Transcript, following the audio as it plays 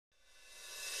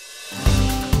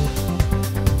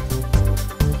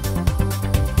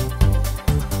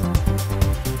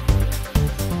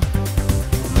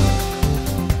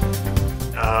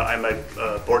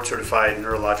board-certified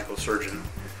neurological surgeon.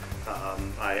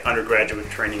 My undergraduate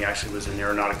training actually was in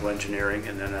aeronautical engineering,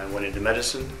 and then I went into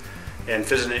medicine and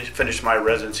finished my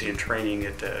residency and training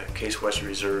at Case Western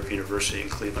Reserve University in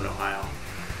Cleveland, Ohio.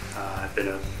 I've been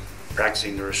a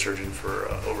practicing neurosurgeon for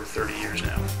over 30 years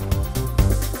now.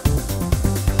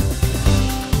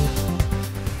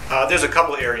 There's a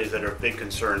couple areas that are a big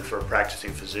concern for a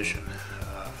practicing physician.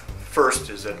 First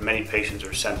is that many patients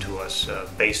are sent to us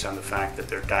based on the fact that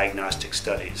their diagnostic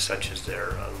studies, such as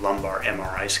their lumbar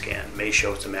MRI scan, may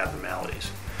show some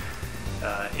abnormalities.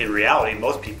 In reality,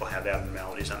 most people have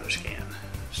abnormalities on their scan.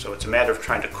 So it's a matter of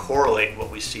trying to correlate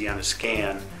what we see on a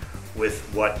scan with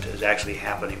what is actually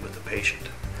happening with the patient.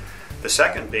 The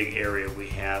second big area we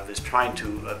have is trying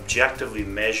to objectively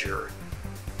measure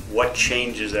what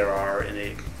changes there are in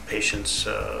a patient's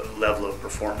level of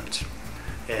performance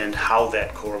and how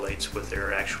that correlates with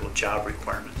their actual job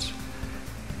requirements.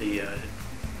 The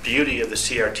beauty of the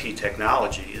CRT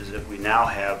technology is that we now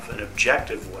have an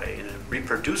objective way and a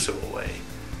reproducible way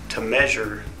to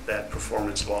measure that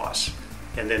performance loss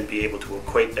and then be able to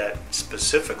equate that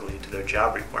specifically to their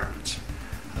job requirements.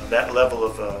 That level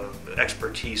of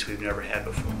expertise we've never had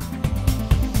before.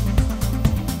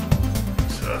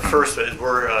 So first, as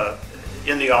we're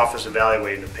in the office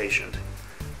evaluating the patient,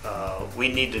 we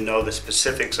need to know the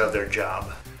specifics of their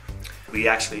job. We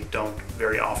actually don't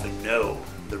very often know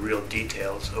the real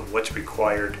details of what's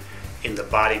required in the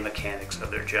body mechanics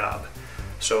of their job.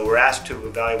 So we're asked to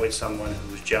evaluate someone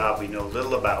whose job we know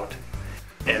little about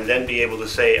and then be able to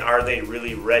say, are they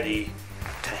really ready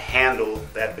to handle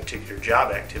that particular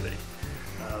job activity?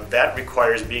 That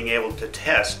requires being able to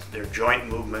test their joint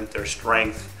movement, their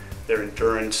strength, their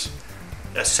endurance,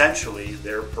 essentially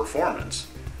their performance,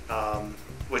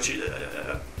 which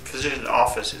a physician's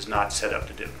office is not set up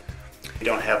to do. We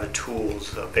don't have the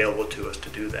tools available to us to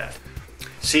do that.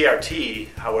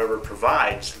 CRT, however,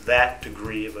 provides that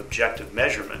degree of objective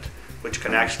measurement, which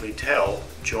can actually tell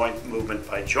joint movement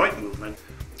by joint movement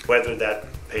whether that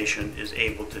patient is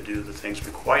able to do the things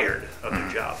required of their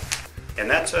job. And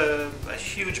that's a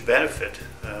huge benefit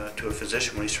to a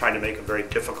physician when he's trying to make a very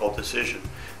difficult decision,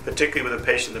 particularly with a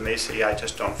patient that may say, I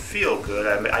just don't feel good,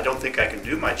 I don't think I can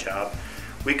do my job.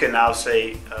 We can now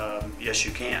say, yes,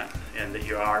 you can, and that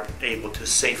you are able to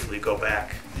safely go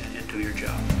back and do your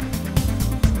job.